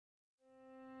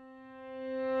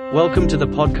Welcome to the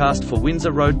podcast for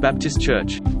Windsor Road Baptist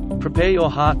Church. Prepare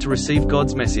your heart to receive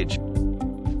God's message.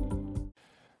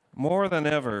 More than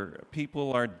ever,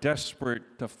 people are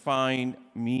desperate to find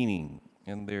meaning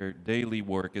in their daily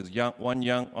work. As one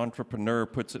young entrepreneur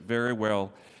puts it very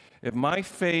well, if my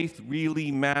faith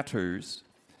really matters,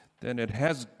 then it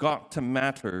has got to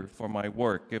matter for my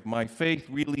work. If my faith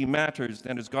really matters,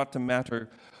 then it's got to matter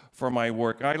for my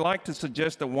work. I like to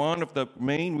suggest that one of the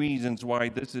main reasons why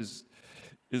this is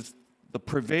the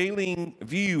prevailing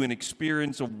view and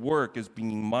experience of work as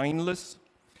being mindless,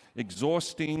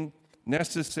 exhausting,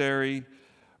 necessary,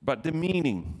 but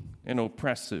demeaning and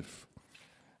oppressive.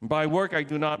 And by work, I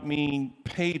do not mean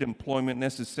paid employment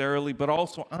necessarily, but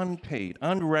also unpaid,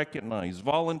 unrecognized,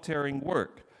 volunteering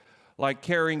work, like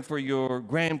caring for your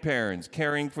grandparents,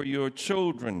 caring for your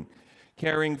children,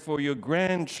 caring for your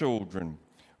grandchildren,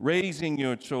 raising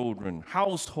your children,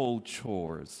 household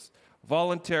chores,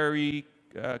 voluntary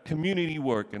community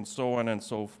work, and so on and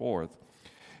so forth.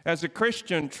 As a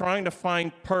Christian trying to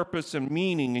find purpose and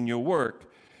meaning in your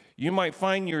work, you might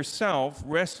find yourself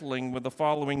wrestling with the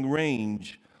following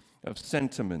range of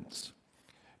sentiments.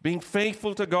 Being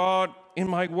faithful to God in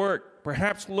my work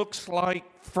perhaps looks like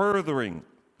furthering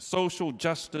social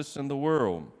justice in the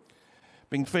world.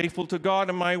 Being faithful to God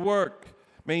in my work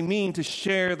may mean to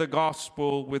share the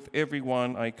gospel with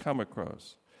everyone I come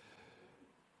across.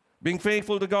 Being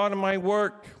faithful to God in my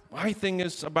work, I think,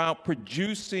 is about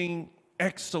producing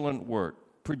excellent work,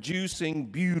 producing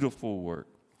beautiful work.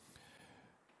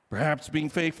 Perhaps being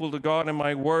faithful to God in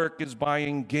my work is by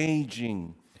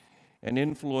engaging and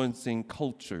influencing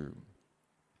culture.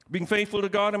 Being faithful to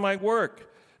God in my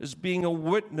work is being a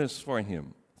witness for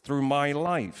Him through my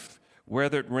life,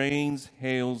 whether it rains,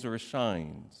 hails, or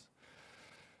shines.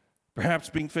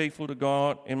 Perhaps being faithful to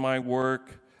God in my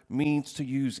work means to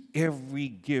use every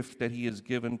gift that He has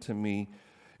given to me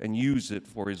and use it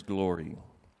for His glory.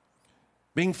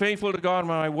 Being faithful to God in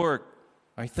my work,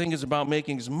 I think, is about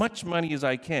making as much money as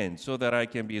I can so that I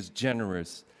can be as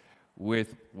generous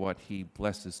with what He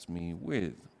blesses me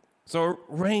with. So a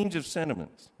range of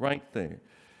sentiments right there.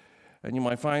 And you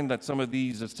might find that some of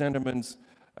these sentiments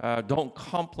don't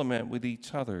complement with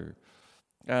each other.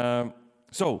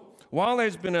 So while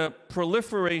there's been a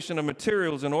proliferation of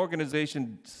materials and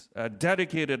organizations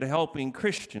dedicated to helping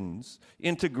Christians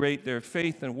integrate their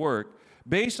faith and work,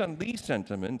 based on these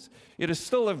sentiments, it is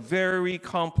still a very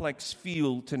complex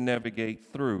field to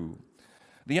navigate through.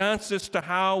 The answers to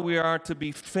how we are to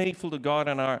be faithful to God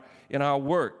in our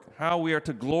work, how we are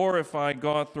to glorify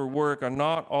God through work, are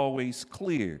not always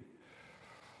clear.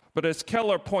 But as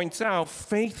Keller points out,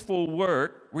 faithful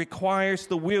work requires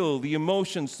the will, the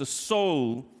emotions, the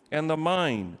soul, and the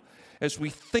mind as we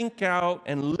think out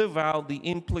and live out the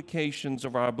implications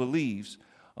of our beliefs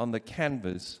on the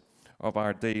canvas of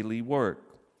our daily work.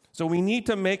 So we need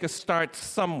to make a start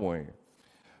somewhere.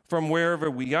 From wherever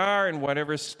we are and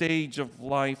whatever stage of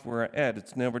life we're at,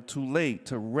 it's never too late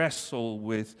to wrestle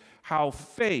with how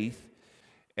faith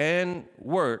and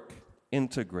work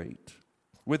integrate.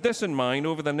 With this in mind,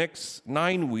 over the next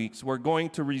 9 weeks, we're going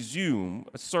to resume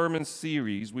a sermon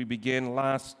series we began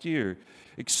last year,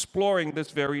 exploring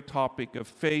this very topic of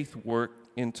faith-work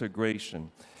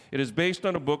integration. It is based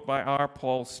on a book by R.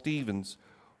 Paul Stevens,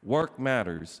 Work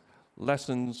Matters,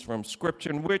 Lessons from Scripture,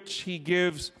 in which he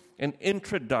gives an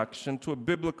introduction to a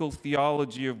biblical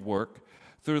theology of work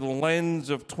through the lens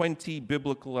of 20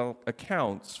 biblical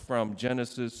accounts from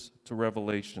Genesis to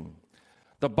Revelation.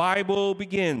 The Bible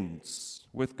begins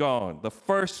with God, the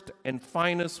first and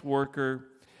finest worker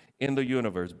in the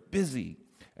universe, busy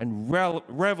and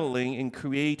reveling in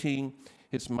creating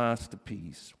His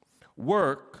masterpiece.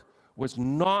 Work was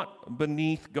not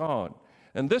beneath God.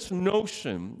 And this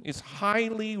notion is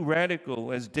highly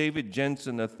radical, as David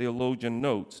Jensen, a theologian,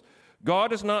 notes.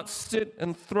 God does not sit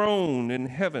enthroned in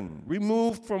heaven,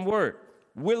 removed from work,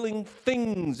 willing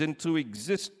things into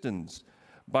existence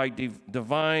by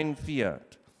divine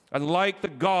fiat. Unlike the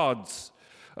gods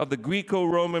of the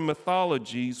Greco-Roman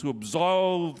mythologies who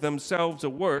absolve themselves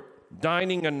of work,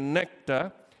 dining on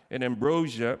nectar and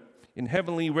ambrosia in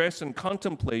heavenly rest and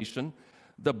contemplation,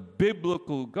 the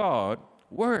biblical God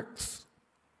works.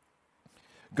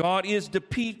 God is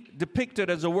depicted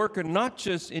as a worker not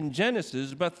just in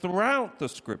Genesis, but throughout the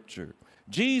Scripture.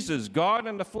 Jesus, God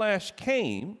in the flesh,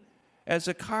 came as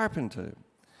a carpenter.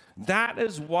 That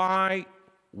is why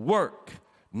work,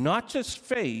 not just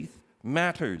faith,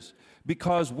 matters,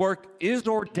 because work is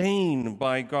ordained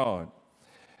by God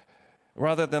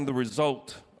rather than the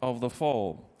result of the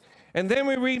fall. And then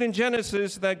we read in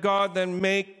Genesis that God then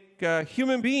make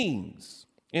human beings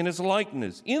in His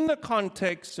likeness. In the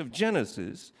context of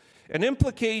Genesis, An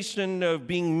implication of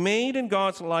being made in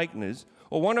God's likeness,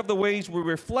 or one of the ways we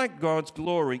reflect God's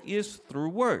glory, is through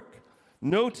work.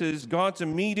 Notice God's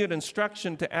immediate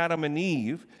instruction to Adam and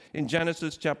Eve in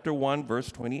Genesis chapter 1,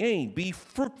 verse 28. Be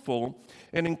fruitful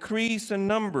and increase in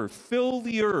number, fill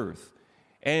the earth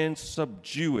and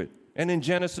subdue it. And in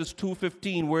Genesis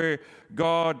 2:15, where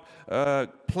God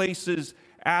places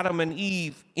Adam and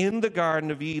Eve in the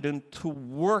Garden of Eden to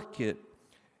work it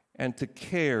and to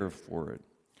care for it.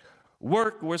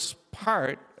 Work was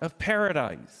part of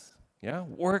paradise. Yeah,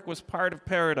 work was part of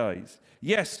paradise.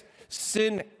 Yes,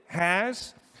 sin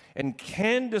has and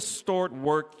can distort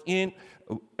work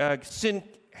sin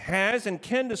has and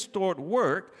can distort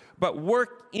work, but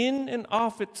work in and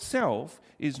of itself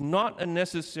is not a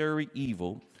necessary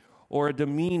evil or a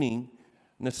demeaning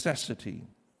necessity.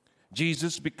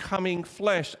 Jesus becoming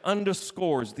flesh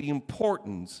underscores the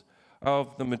importance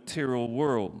of the material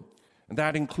world, and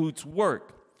that includes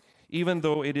work, even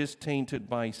though it is tainted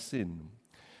by sin.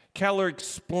 Keller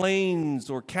explains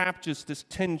or captures this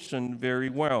tension very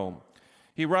well.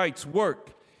 He writes,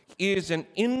 work is an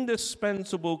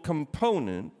indispensable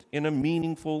component in a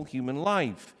meaningful human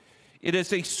life. It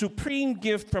is a supreme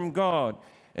gift from God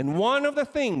and one of the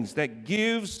things that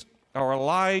gives our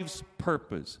lives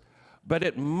purpose. But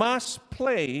it must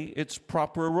play its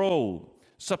proper role,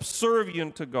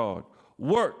 subservient to God.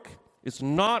 Work is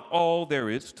not all there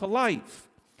is to life.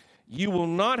 You will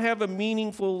not have a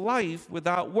meaningful life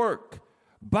without work,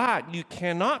 but you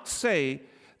cannot say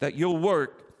that your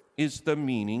work is the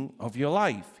meaning of your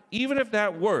life, even if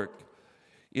that work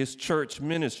is church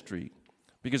ministry,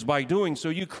 because by doing so,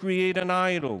 you create an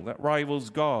idol that rivals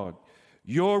God.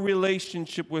 Your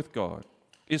relationship with God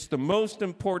is the most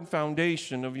important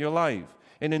foundation of your life,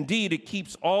 and indeed, it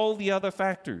keeps all the other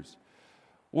factors,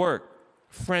 work,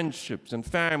 friendships, and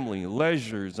family,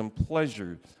 leisures, and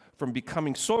pleasures, from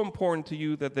becoming so important to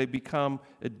you that they become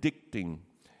addicting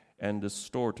and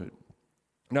distorted.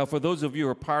 Now, for those of you who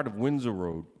are part of Windsor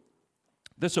Road,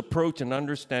 this approach and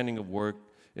understanding of work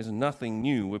is nothing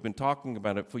new. We've been talking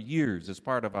about it for years as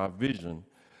part of our vision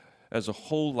as a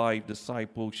whole life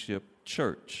discipleship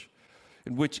church,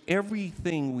 in which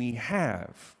everything we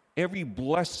have, every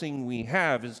blessing we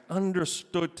have, is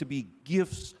understood to be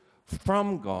gifts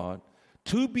from God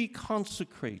to be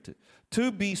consecrated,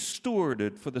 to be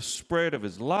stewarded for the spread of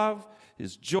His love,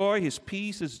 His joy, His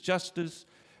peace, His justice,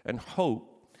 and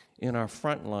hope in our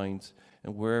front lines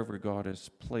and wherever God has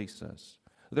placed us.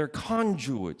 They're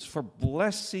conduits for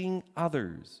blessing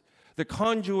others. They're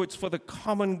conduits for the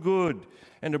common good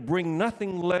and to bring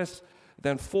nothing less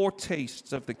than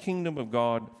foretastes of the kingdom of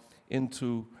God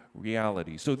into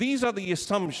reality. So these are the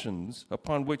assumptions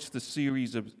upon which the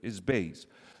series is based.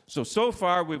 So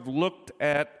far we've looked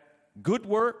at good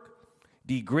work,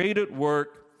 degraded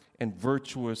work, and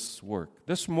virtuous work.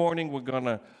 This morning we're going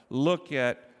to look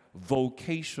at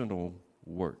vocational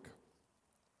work.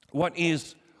 What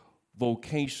is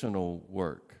vocational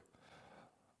work?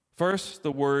 First,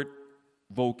 the word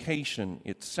vocation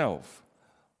itself.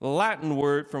 The Latin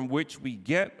word from which we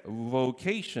get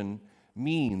vocation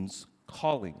means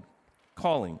calling.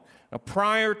 Now,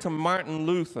 prior to Martin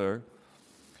Luther,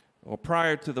 or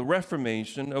prior to the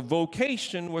Reformation, a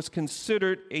vocation was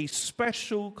considered a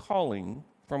special calling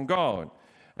from God.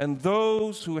 And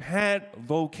those who had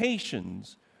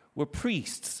vocations were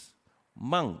priests,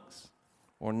 monks,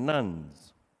 or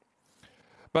nuns.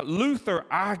 But Luther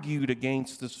argued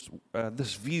against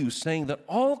this view, saying that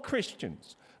all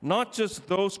Christians, not just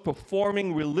those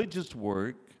performing religious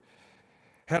work,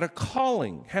 had a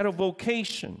calling, had a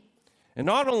vocation. And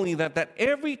not only that, that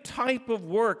every type of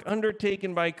work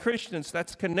undertaken by Christians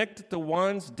that's connected to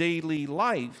one's daily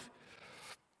life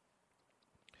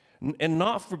and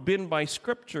not forbidden by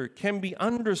Scripture can be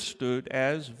understood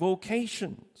as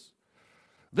vocations.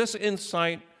 This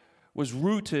insight was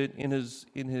rooted in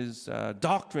his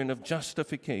doctrine of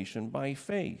justification by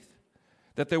faith,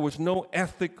 that there was no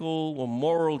ethical or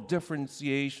moral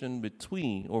differentiation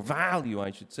between, or value,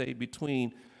 I should say,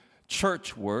 between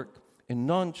church work and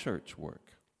non-church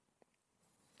work.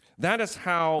 That is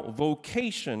how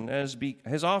vocation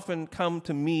has often come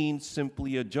to mean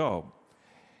simply a job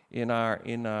in our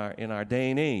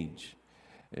day and age.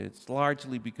 It's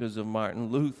largely because of Martin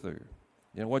Luther.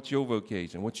 You know, what's your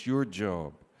vocation? What's your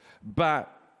job?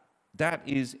 But that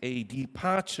is a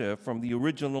departure from the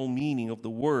original meaning of the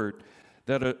word,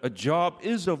 that a job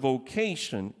is a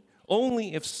vocation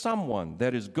only if someone,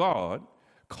 that is God,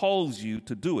 calls you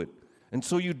to do it. And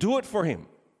so you do it for Him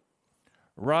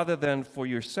rather than for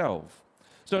yourself.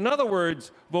 So in other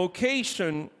words,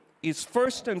 vocation is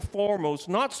first and foremost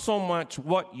not so much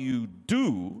what you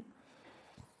do,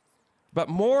 but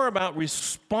more about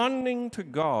responding to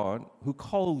God who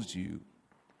calls you.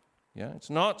 Yeah, it's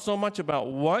not so much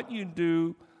about what you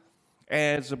do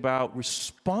as about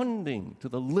responding to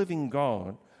the living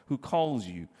God who calls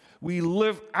you. We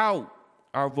live out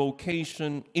our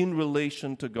vocation in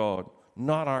relation to God,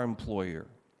 not our employer.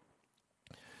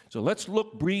 So let's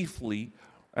look briefly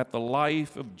at the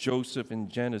life of Joseph in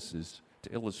Genesis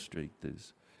to illustrate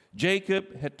this.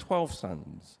 Jacob had 12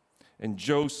 sons, and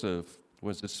Joseph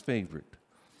was his favorite,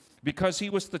 because he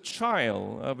was the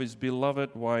child of his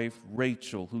beloved wife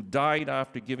Rachel, who died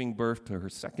after giving birth to her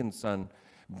second son,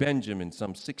 Benjamin,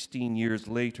 some 16 years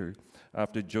later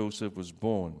after Joseph was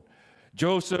born.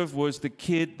 Joseph was the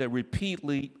kid that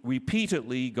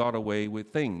repeatedly got away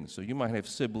with things. So you might have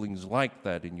siblings like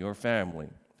that in your family.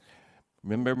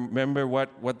 Remember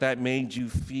what that made you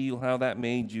feel, how that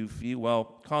made you feel?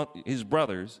 Well, his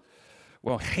brothers,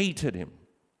 hated him.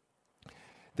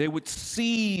 They would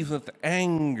seethe with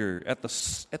anger at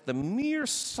the mere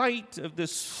sight of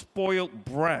this spoiled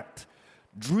brat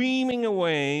dreaming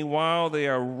away while they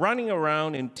are running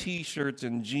around in T-shirts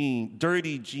and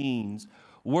dirty jeans,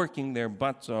 working their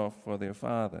butts off for their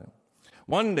father.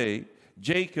 One day,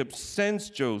 Jacob sends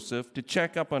Joseph to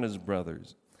check up on his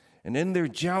brothers, and in their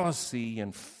jealousy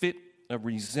and fit of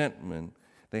resentment,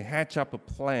 they hatch up a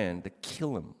plan to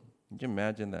kill him. Can you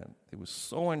imagine that? They were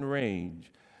so enraged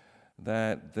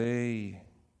that they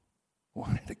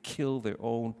wanted to kill their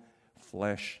own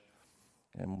flesh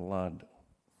and blood.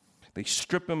 They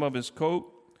strip him of his coat,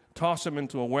 toss him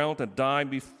into a well to die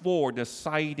before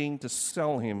deciding to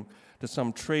sell him to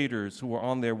some traders who were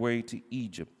on their way to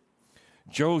Egypt.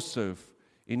 Joseph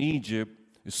in Egypt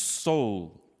is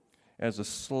sold as a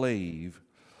slave,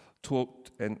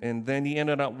 and then he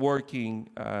ended up working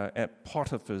at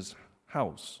Potiphar's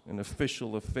house, an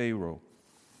official of Pharaoh.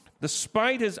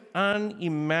 Despite his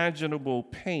unimaginable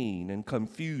pain and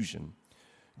confusion,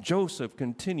 Joseph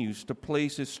continues to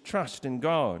place his trust in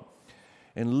God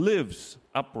and lives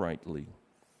uprightly.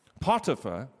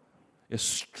 Potiphar is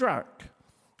struck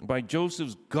by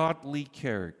Joseph's godly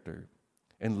character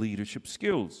and leadership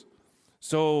skills.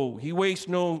 So he wastes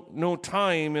no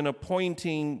time in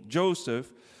appointing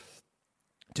Joseph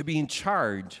to be in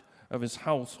charge of his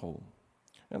household.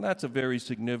 And that's a very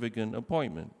significant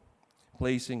appointment,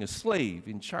 placing a slave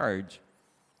in charge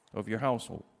of your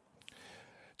household.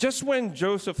 Just when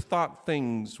Joseph thought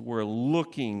things were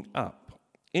looking up,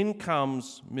 in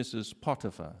comes Mrs.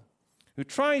 Potiphar, who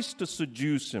tries to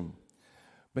seduce him,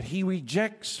 but he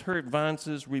rejects her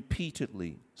advances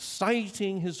repeatedly,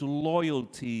 citing his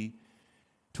loyalty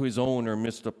to his owner,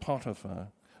 Mr. Potiphar,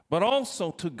 but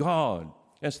also to God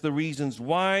as the reasons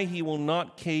why he will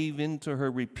not cave into her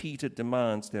repeated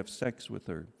demands to have sex with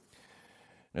her.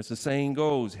 As the saying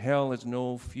goes, hell has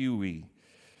no fury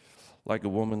like a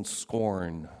woman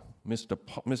scorned.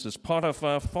 Mrs.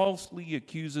 Potiphar falsely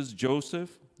accuses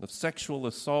Joseph of sexual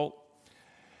assault,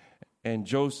 and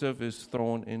Joseph is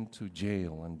thrown into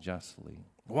jail unjustly.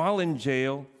 While in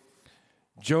jail,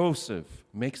 Joseph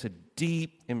makes a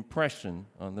deep impression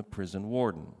on the prison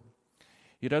warden.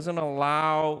 He doesn't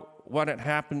allow what had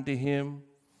happened to him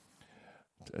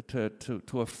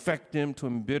to affect him, to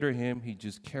embitter him. He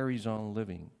just carries on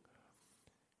living.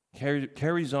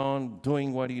 Carries on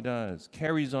doing what he does,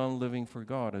 carries on living for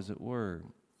God, as it were.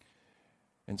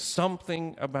 And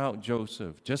something about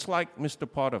Joseph, just like Mr.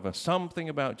 Potiphar, something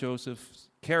about Joseph's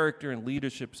character and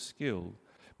leadership skill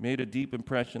made a deep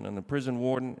impression on the prison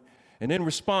warden. And in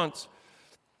response,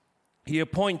 he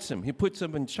appoints him. He puts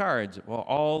him in charge of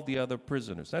all the other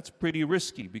prisoners. That's pretty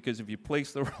risky, because if you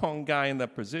place the wrong guy in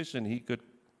that position, he could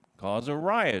cause a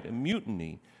riot, a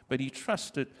mutiny. But he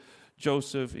trusted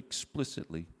Joseph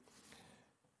explicitly.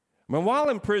 But while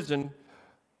in prison,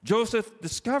 Joseph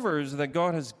discovers that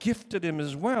God has gifted him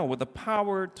as well with the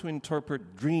power to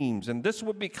interpret dreams. And this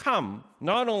would become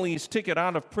not only his ticket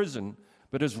out of prison,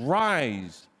 but his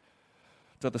rise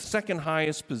to the second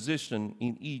highest position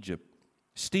in Egypt.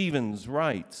 Stevens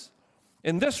writes,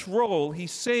 in this role, he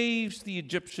saves the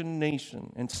Egyptian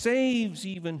nation and saves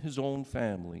even his own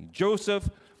family. Joseph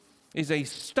is a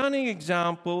stunning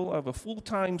example of a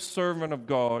full-time servant of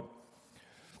God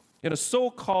in a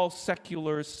so-called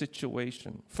secular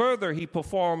situation. Further, he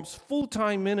performs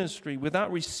full-time ministry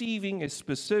without receiving a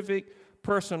specific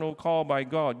personal call by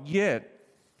God, yet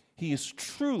he is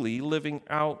truly living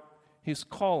out his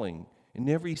calling in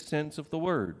every sense of the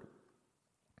word.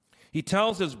 He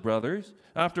tells his brothers,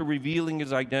 after revealing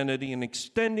his identity and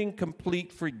extending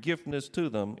complete forgiveness to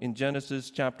them in Genesis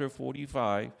chapter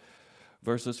 45,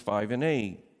 verses 5 and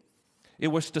 8, it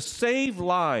was to save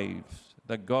lives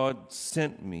that God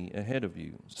sent me ahead of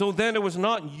you. So then it was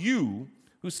not you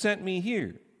who sent me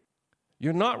here.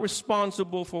 You're not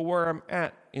responsible for where I'm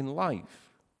at in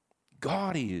life.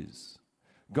 God is.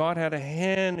 God had a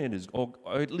hand in his, or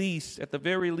at least, at the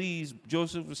very least,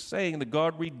 Joseph was saying that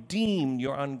God redeemed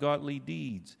your ungodly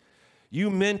deeds. You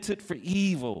meant it for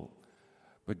evil,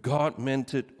 but God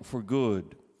meant it for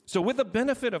good. So with the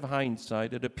benefit of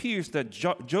hindsight, it appears that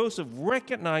Joseph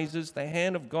recognizes the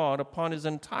hand of God upon his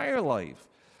entire life.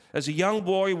 As a young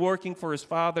boy working for his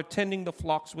father, tending the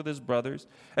flocks with his brothers,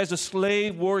 as a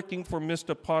slave working for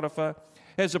Mr. Potiphar,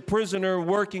 as a prisoner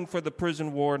working for the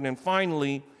prison warden, and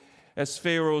finally, as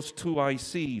Pharaoh's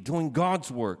 2IC, doing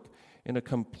God's work in a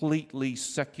completely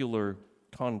secular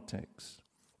context.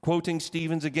 Quoting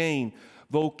Stevens again,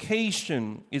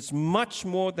 vocation is much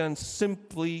more than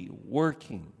simply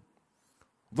working.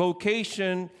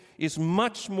 Vocation is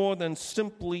much more than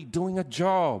simply doing a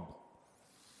job.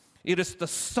 It is the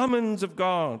summons of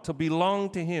God to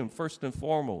belong to him first and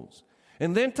foremost,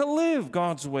 and then to live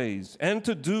God's ways and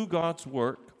to do God's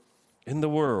work in the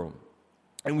world.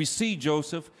 And we see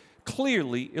Joseph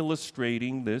clearly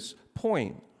illustrating this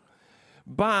point.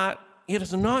 But it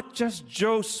is not just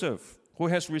Joseph who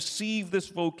has received this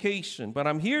vocation, but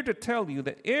I'm here to tell you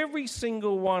that every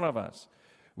single one of us,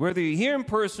 whether you're here in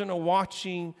person or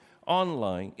watching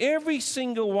online, every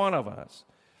single one of us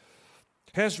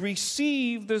has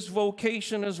received this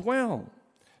vocation as well.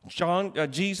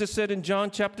 Jesus said in John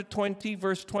chapter 20,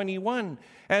 verse 21,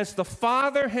 as the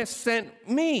Father has sent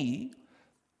me,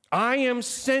 I am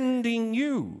sending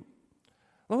you.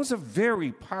 Those are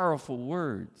very powerful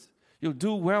words. You'll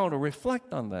do well to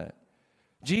reflect on that.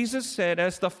 Jesus said,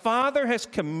 as the Father has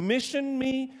commissioned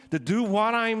me to do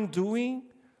what I'm doing,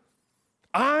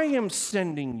 I am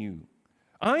sending you.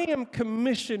 I am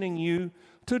commissioning you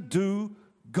to do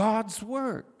God's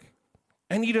work.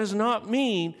 And he does not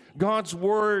mean God's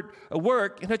work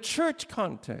in a church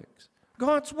context.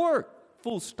 God's work,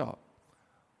 full stop.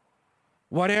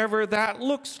 Whatever that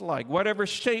looks like, whatever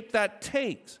shape that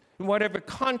takes, in whatever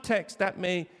context that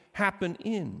may happen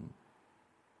in.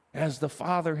 As the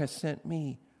Father has sent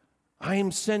me, I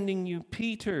am sending you,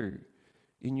 Peter,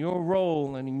 in your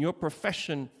role and in your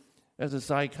profession as a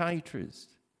psychiatrist.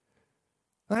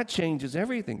 That changes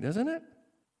everything, doesn't it?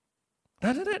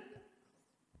 Doesn't it?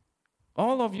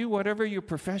 All of you, whatever your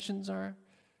professions are,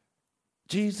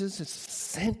 Jesus has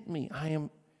sent me. I'm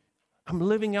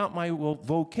living out my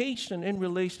vocation in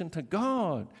relation to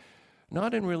God,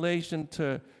 not in relation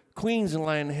to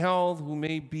Queensland Health, who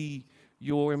may be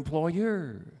your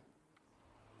employer.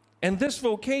 And this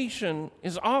vocation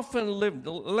is often lived,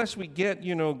 unless we get,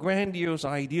 grandiose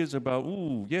ideas about,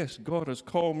 yes, God has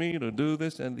called me to do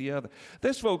this and the other.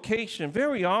 This vocation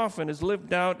very often is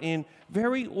lived out in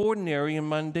very ordinary and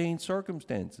mundane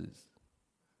circumstances.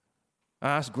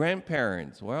 Ask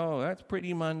grandparents. Well, that's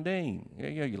pretty mundane.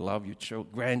 Yeah, you love your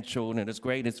grandchildren. It's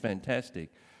great. It's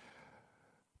fantastic.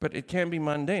 But it can be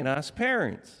mundane. Ask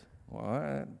parents.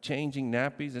 Well, changing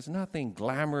nappies, there's nothing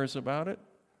glamorous about it.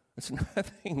 There's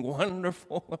nothing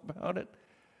wonderful about it.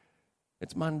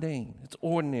 It's mundane. It's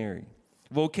ordinary.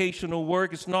 Vocational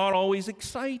work is not always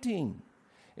exciting.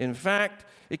 In fact,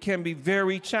 it can be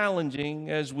very challenging,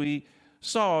 as we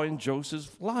saw in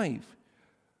Joseph's life.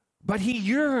 But he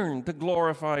yearned to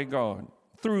glorify God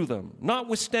through them,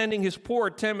 notwithstanding his poor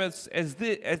attempts at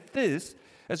this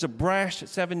as a brash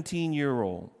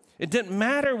 17-year-old. It didn't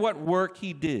matter what work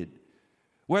he did,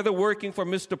 whether working for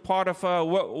Mr. Potiphar,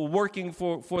 or working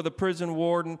for the prison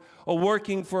warden, or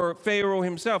working for Pharaoh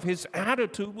himself. His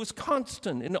attitude was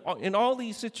constant in all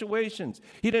these situations.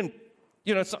 He didn't,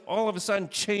 all of a sudden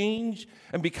change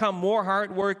and become more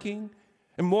hardworking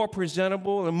and more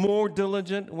presentable and more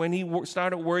diligent when he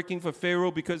started working for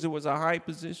Pharaoh because it was a high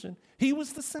position. He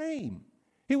was the same.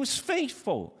 He was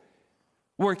faithful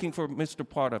working for Mr.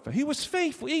 Potiphar. He was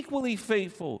faithful, equally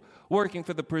faithful, working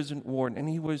for the prison warden, and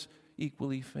he was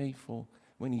equally faithful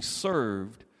when he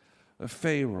served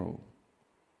Pharaoh.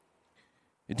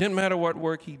 It didn't matter what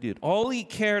work he did. All he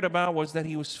cared about was that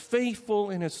he was faithful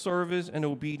in his service and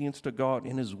obedience to God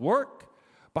in his work,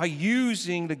 by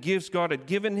using the gifts God had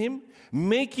given him,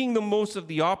 making the most of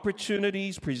the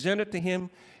opportunities presented to him,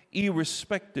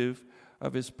 irrespective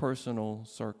of his personal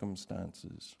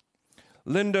circumstances.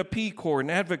 Linda Pecor, an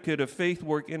advocate of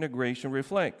faith-work integration,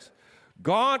 reflects,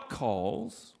 God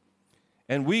calls,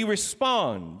 and we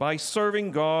respond by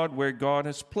serving God where God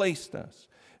has placed us,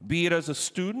 be it as a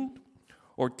student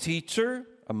or teacher,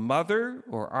 a mother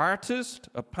or artist,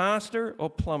 a pastor or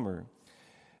plumber.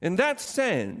 In that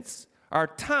sense, our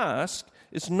task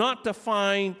is not to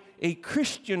find a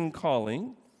Christian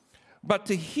calling, but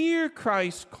to hear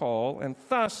Christ's call and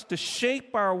thus to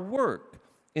shape our work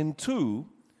into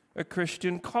a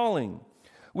Christian calling.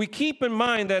 We keep in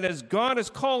mind that as God has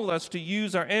called us to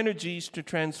use our energies to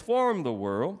transform the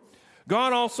world,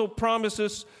 God also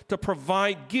promises to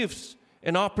provide gifts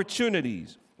and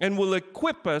opportunities and will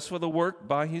equip us for the work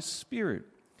by His Spirit.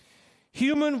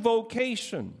 Human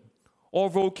vocation or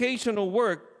vocational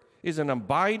work is an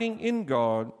abiding in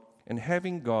God and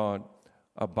having God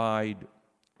abide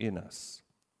in us.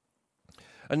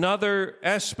 Another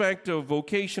aspect of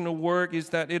vocational work is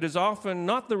that it is often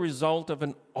not the result of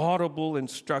an audible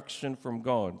instruction from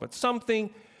God, but something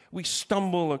we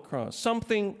stumble across,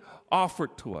 something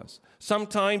offered to us.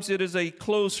 Sometimes it is a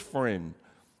close friend,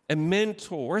 a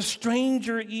mentor, a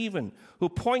stranger even, who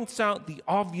points out the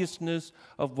obviousness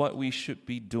of what we should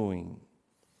be doing.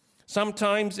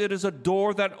 Sometimes it is a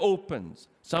door that opens.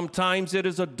 Sometimes it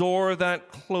is a door that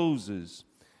closes.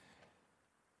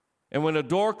 And when a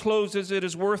door closes, it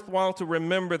is worthwhile to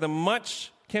remember that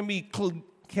much can be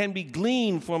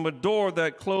gleaned from a door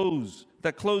that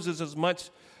closes as much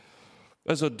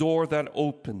as a door that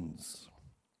opens.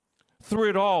 Through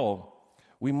it all,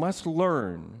 we must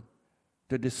learn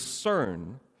to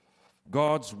discern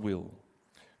God's will.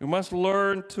 We must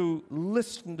learn to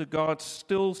listen to God's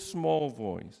still small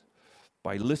voice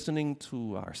by listening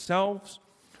to ourselves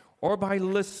or by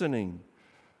listening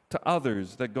to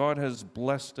others that God has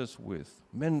blessed us with,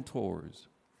 mentors,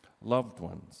 loved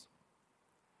ones,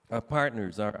 our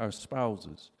partners, our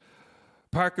spouses.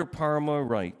 Parker Parma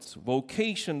writes,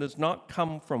 vocation does not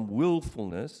come from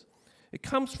willfulness, it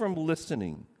comes from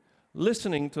listening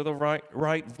to the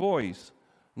right voice,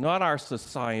 not our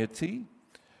society,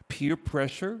 peer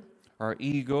pressure, our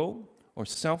ego, or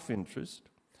self-interest.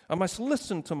 I must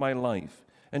listen to my life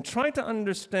and try to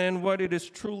understand what it is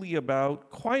truly about,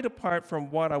 quite apart from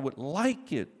what I would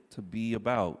like it to be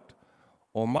about.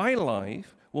 Or my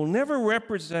life will never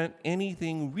represent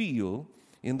anything real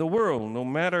in the world, no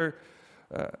matter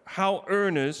how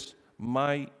earnest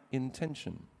my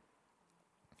intention.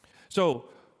 So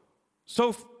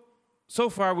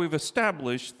far we've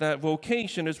established that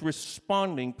vocation is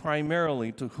responding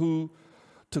primarily to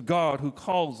God who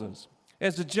calls us.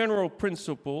 As a general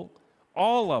principle,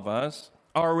 all of us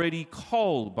are already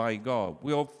called by God.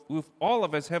 All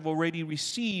of us have already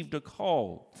received a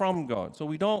call from God. So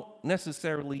we don't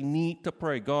necessarily need to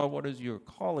pray, God, what is your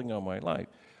calling on my life?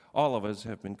 All of us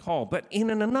have been called. But in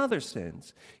another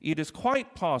sense, it is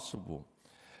quite possible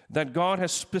that God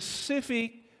has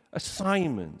specific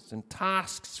assignments and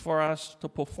tasks for us to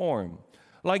perform,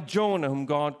 like Jonah, whom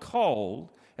God called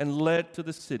and led to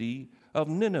the city of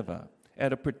Nineveh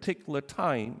at a particular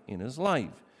time in his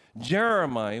life.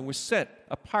 Jeremiah was set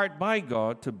apart by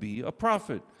God to be a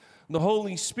prophet. The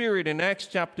Holy Spirit in Acts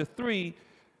chapter 3,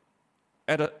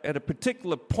 at a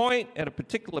particular point, at a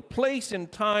particular place in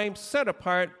time, set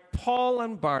apart Paul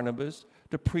and Barnabas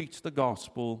to preach the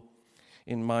gospel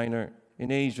in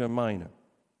Asia Minor.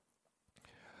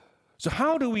 So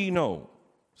how do we know?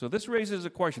 So this raises a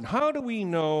question. How do we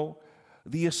know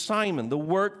the assignment, the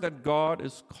work that God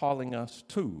is calling us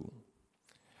to?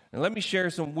 And let me share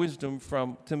some wisdom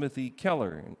from Timothy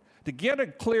Keller. To get a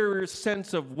clearer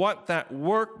sense of what that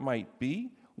work might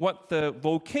be, what the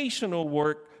vocational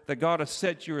work that God has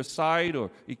set you aside or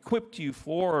equipped you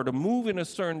for, or to move in a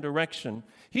certain direction,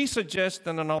 he suggests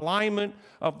an alignment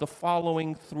of the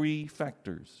following three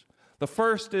factors. The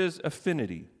first is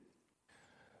affinity.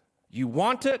 You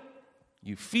want it,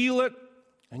 you feel it,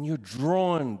 and you're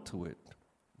drawn to it,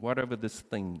 whatever this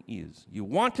thing is. You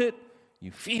want it,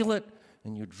 you feel it,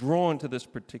 and you're drawn to this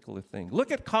particular thing.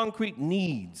 Look at concrete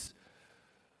needs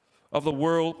of the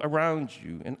world around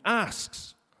you and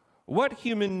asks, what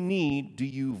human need do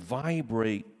you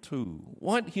vibrate to?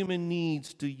 What human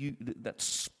needs that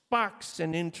sparks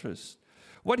an interest?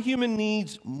 What human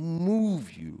needs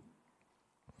move you?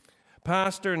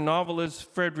 Pastor and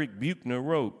novelist Frederick Buechner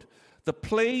wrote, the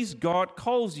place God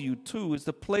calls you to is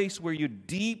the place where your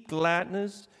deep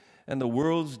gladness and the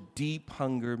world's deep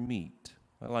hunger meet.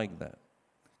 I like that.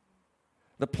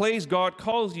 The place God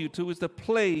calls you to is the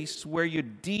place where your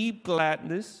deep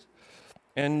gladness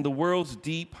and the world's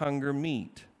deep hunger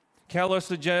meet. Keller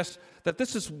suggests that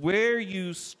this is where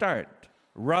you start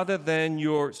rather than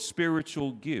your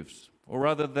spiritual gifts, or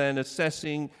rather than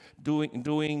assessing,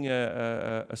 doing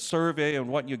a survey on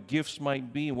what your gifts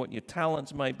might be and what your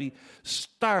talents might be.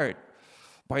 Start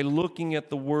by looking at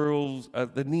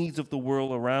the needs of the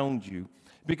world around you.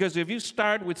 Because if you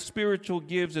start with spiritual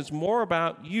gifts, it's more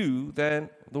about you than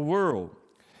the world.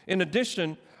 In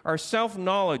addition, our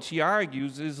self-knowledge, he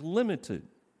argues, is limited.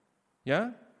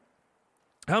 Yeah?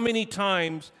 How many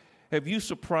times have you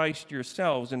surprised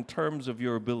yourselves in terms of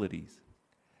your abilities?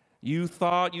 You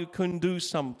thought you couldn't do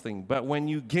something, but when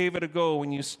you gave it a go,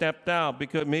 when you stepped out,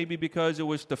 because it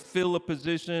was to fill a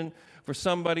position for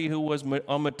somebody who was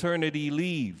on maternity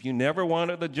leave. You never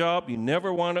wanted the job, you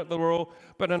never wanted the role,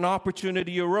 but an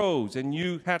opportunity arose, and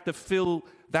you had to fill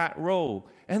that role.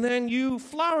 And then you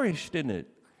flourished in it.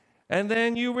 And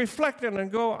then you reflected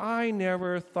and go, I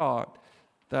never thought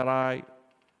that I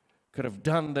could have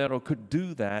done that or could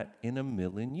do that in a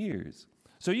million years.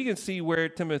 So you can see where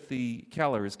Timothy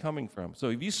Keller is coming from. So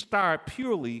if you start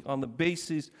purely on the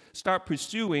basis, start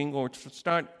pursuing or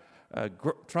start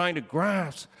trying to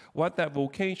grasp what that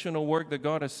vocational work that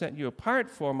God has set you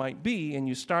apart for might be, and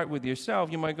you start with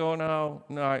yourself, you might go, no,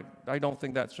 I don't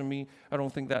think that's for me. I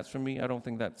don't think that's for me. I don't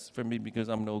think that's for me because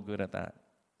I'm no good at that.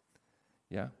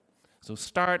 Yeah? So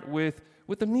start with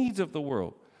the needs of the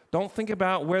world. Don't think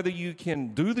about whether you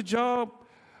can do the job,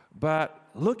 but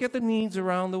look at the needs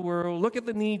around the world. Look at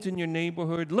the needs in your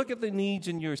neighborhood. Look at the needs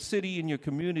in your city, in your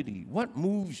community. What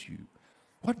moves you?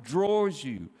 What draws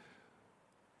you?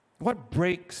 What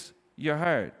breaks your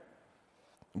heart?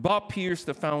 Bob Pierce,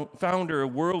 the founder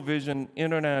of World Vision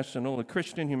International, a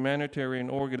Christian humanitarian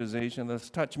organization that's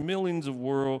touched millions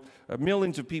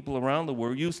of people around the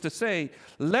world, used to say,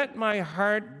 "Let my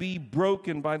heart be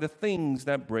broken by the things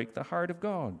that break the heart of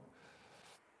God."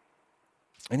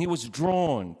 And he was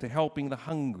drawn to helping the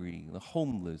hungry, the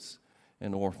homeless,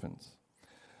 and orphans.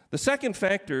 The second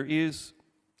factor is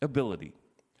ability,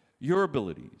 your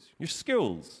abilities, your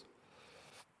skills,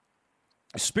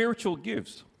 spiritual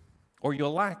gifts, or your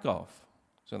lack of.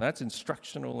 So that's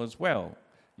instructional as well.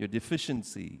 Your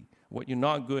deficiency, what you're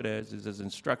not good at, is as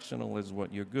instructional as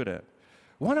what you're good at.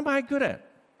 What am I good at?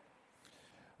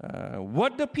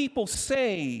 What do people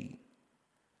say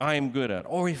I'm good at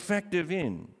or effective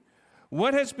in?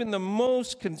 What has been the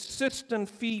most consistent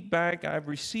feedback I've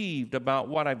received about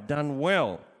what I've done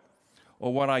well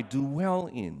or what I do well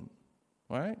in?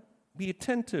 All right? Be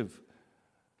attentive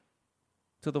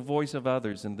to the voice of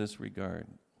others in this regard.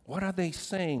 What are they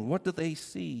saying? What do they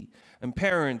see? And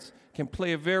parents can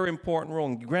play a very important role,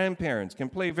 and grandparents can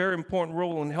play a very important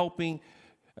role in helping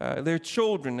their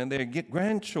children and their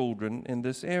grandchildren in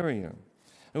this area.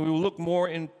 And we will look more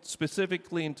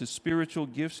specifically into spiritual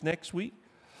gifts next week.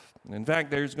 In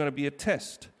fact, there's going to be a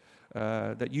test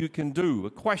that you can do,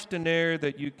 a questionnaire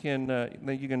that you can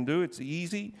do. It's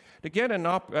easy to get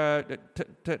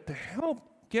to help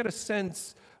get a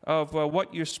sense of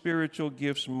what your spiritual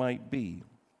gifts might be.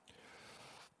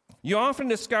 You often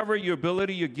discover your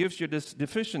ability, your gifts, your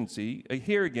deficiency,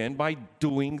 here again, by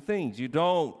doing things. You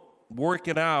don't work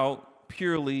it out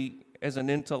purely as an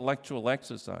intellectual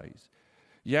exercise.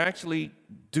 You actually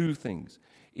do things.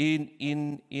 In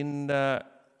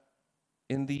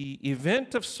the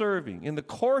event of serving, in the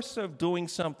course of doing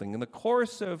something, in the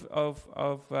course of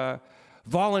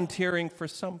volunteering for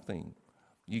something,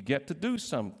 you get to do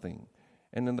something.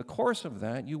 And in the course of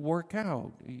that, you work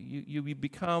out. You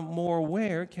become more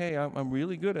aware, okay, I'm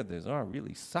really good at this. Oh, I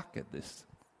really suck at this.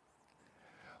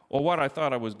 Or what I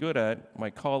thought I was good at, my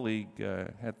colleague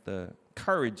had the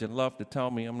courage and love to tell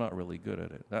me I'm not really good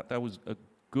at it. That was a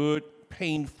good,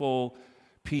 painful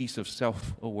piece of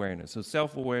self-awareness. So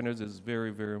self-awareness is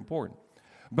very, very important.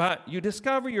 But you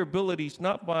discover your abilities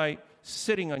not by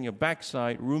sitting on your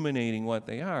backside ruminating what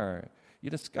they are.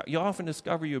 You often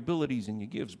discover your abilities and your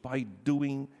gifts by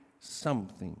doing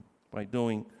something.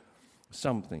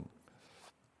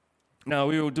 Now,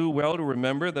 we will do well to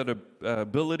remember that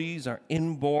abilities are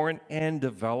inborn and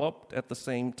developed at the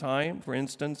same time. For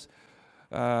instance,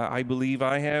 I believe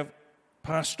I have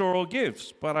pastoral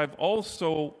gifts, but I've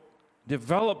also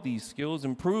developed these skills,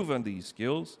 improved on these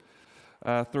skills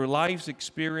through life's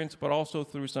experience, but also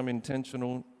through some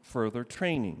intentional further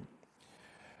training.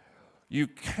 You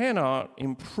cannot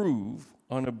improve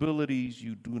on abilities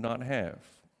you do not have.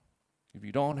 If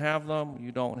you don't have them,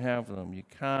 you don't have them. You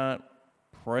can't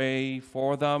pray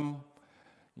for them.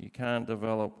 You can't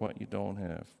develop what you don't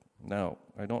have. Now,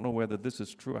 I don't know whether this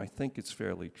is true. I think it's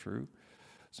fairly true.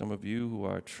 Some of you who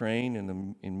are trained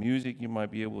in music, you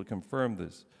might be able to confirm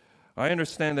this. I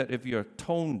understand that if you're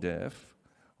tone deaf,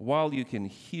 while you can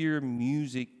hear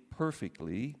music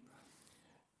perfectly,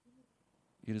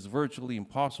 it is virtually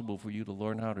impossible for you to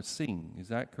learn how to sing. Is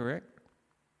that correct?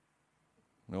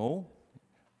 No?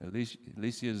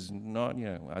 Alicia is not,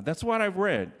 that's what I've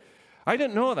read. I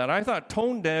didn't know that. I thought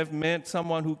tone deaf meant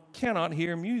someone who cannot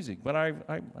hear music, but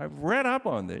I've read up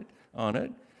on it.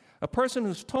 A person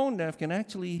who's tone deaf can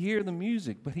actually hear the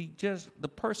music, but the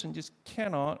person just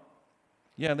cannot.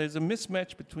 Yeah, there's a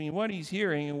mismatch between what he's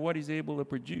hearing and what he's able to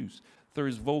produce through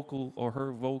his vocal or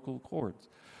her vocal cords.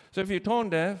 So if you're tone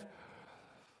deaf,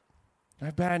 I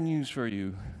have bad news for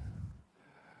you.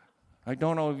 I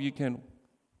don't know if you can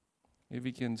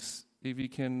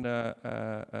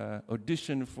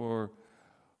audition for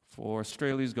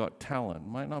Australia's Got Talent.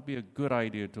 Might not be a good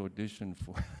idea to audition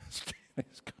for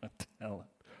Australia's Got Talent.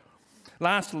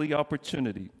 Lastly,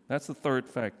 opportunity. That's the third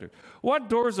factor. What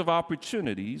doors of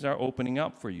opportunities are opening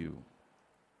up for you?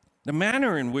 The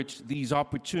manner in which these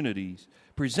opportunities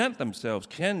present themselves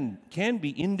can be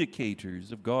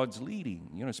indicators of God's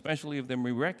leading, especially if they're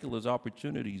miraculous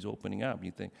opportunities opening up.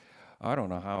 You think, I don't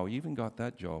know how I even got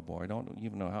that job, or I don't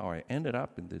even know how I ended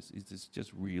up in this. It's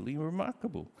just really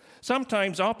remarkable.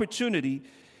 Sometimes opportunity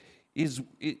is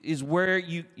where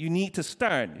you need to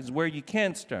start, is where you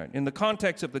can start. In the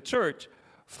context of the church,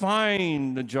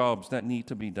 find the jobs that need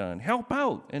to be done. Help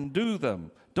out and do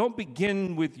them. Don't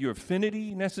begin with your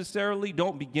affinity necessarily.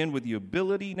 Don't begin with your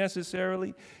ability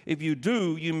necessarily. If you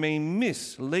do, you may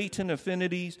miss latent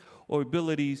affinities or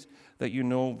abilities that you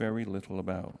know very little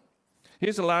about.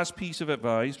 Here's the last piece of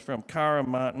advice from Cara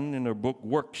Martin in her book,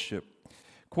 Workship.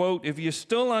 Quote, if you're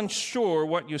still unsure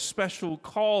what your special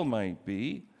call might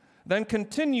be, then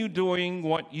continue doing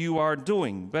what you are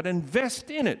doing, but invest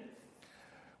in it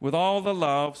with all the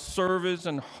love, service,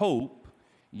 and hope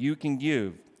you can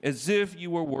give, as if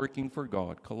you were working for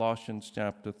God. Colossians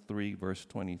chapter 3, verse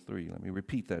 23. Let me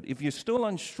repeat that. If you're still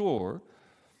unsure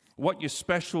what your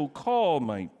special call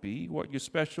might be, what your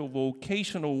special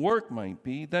vocational work might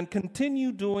be, then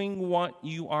continue doing what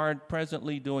you are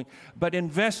presently doing, but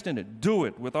invest in it. Do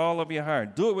it with all of your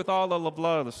heart. Do it with all of the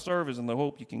love, the service, and the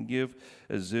hope you can give,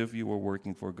 as if you were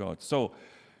working for God. So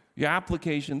your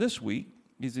application this week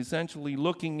is essentially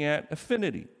looking at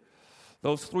affinity,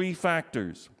 those three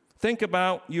factors. Think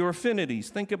about your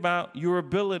affinities. Think about your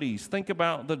abilities. Think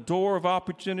about the door of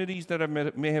opportunities that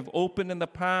may have opened in the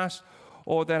past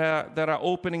or that are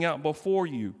opening out before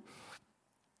you.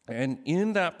 And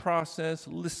in that process,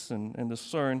 listen and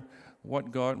discern what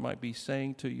God might be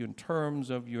saying to you in terms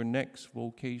of your next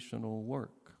vocational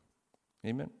work.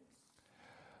 Amen.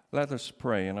 Let us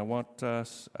pray. And I'm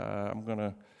going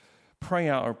to pray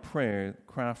out a prayer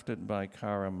crafted by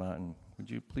Cara Martin. Would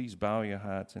you please bow your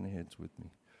hearts and heads with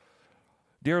me?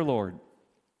 Dear Lord,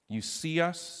 you see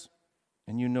us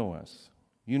and you know us.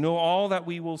 You know all that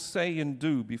we will say and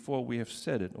do before we have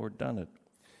said it or done it.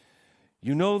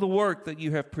 You know the work that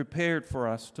you have prepared for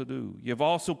us to do. You have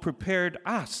also prepared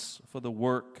us for the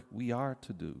work we are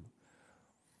to do.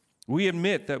 We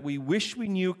admit that we wish we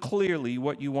knew clearly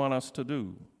what you want us to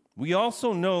do. We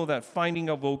also know that finding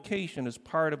a vocation is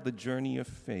part of the journey of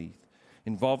faith,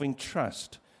 involving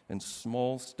trust and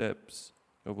small steps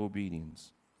of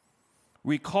obedience.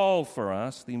 Recall for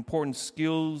us the important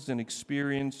skills and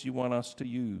experience you want us to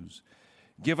use.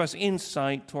 Give us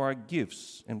insight to our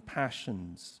gifts and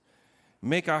passions.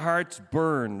 Make our hearts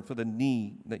burn for the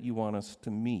need that you want us to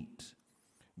meet.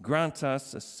 Grant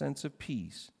us a sense of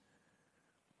peace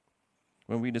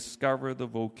when we discover the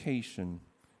vocation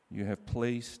you have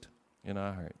placed in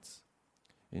our hearts.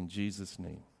 In Jesus'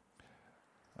 name,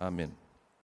 amen.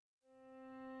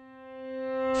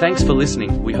 Thanks for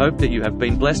listening. We hope that you have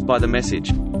been blessed by the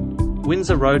message.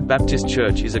 Windsor Road Baptist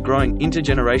Church is a growing,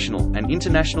 intergenerational, and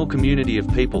international community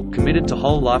of people committed to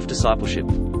whole life discipleship.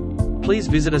 Please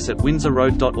visit us at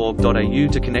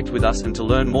windsorroad.org.au to connect with us and to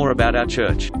learn more about our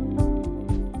church.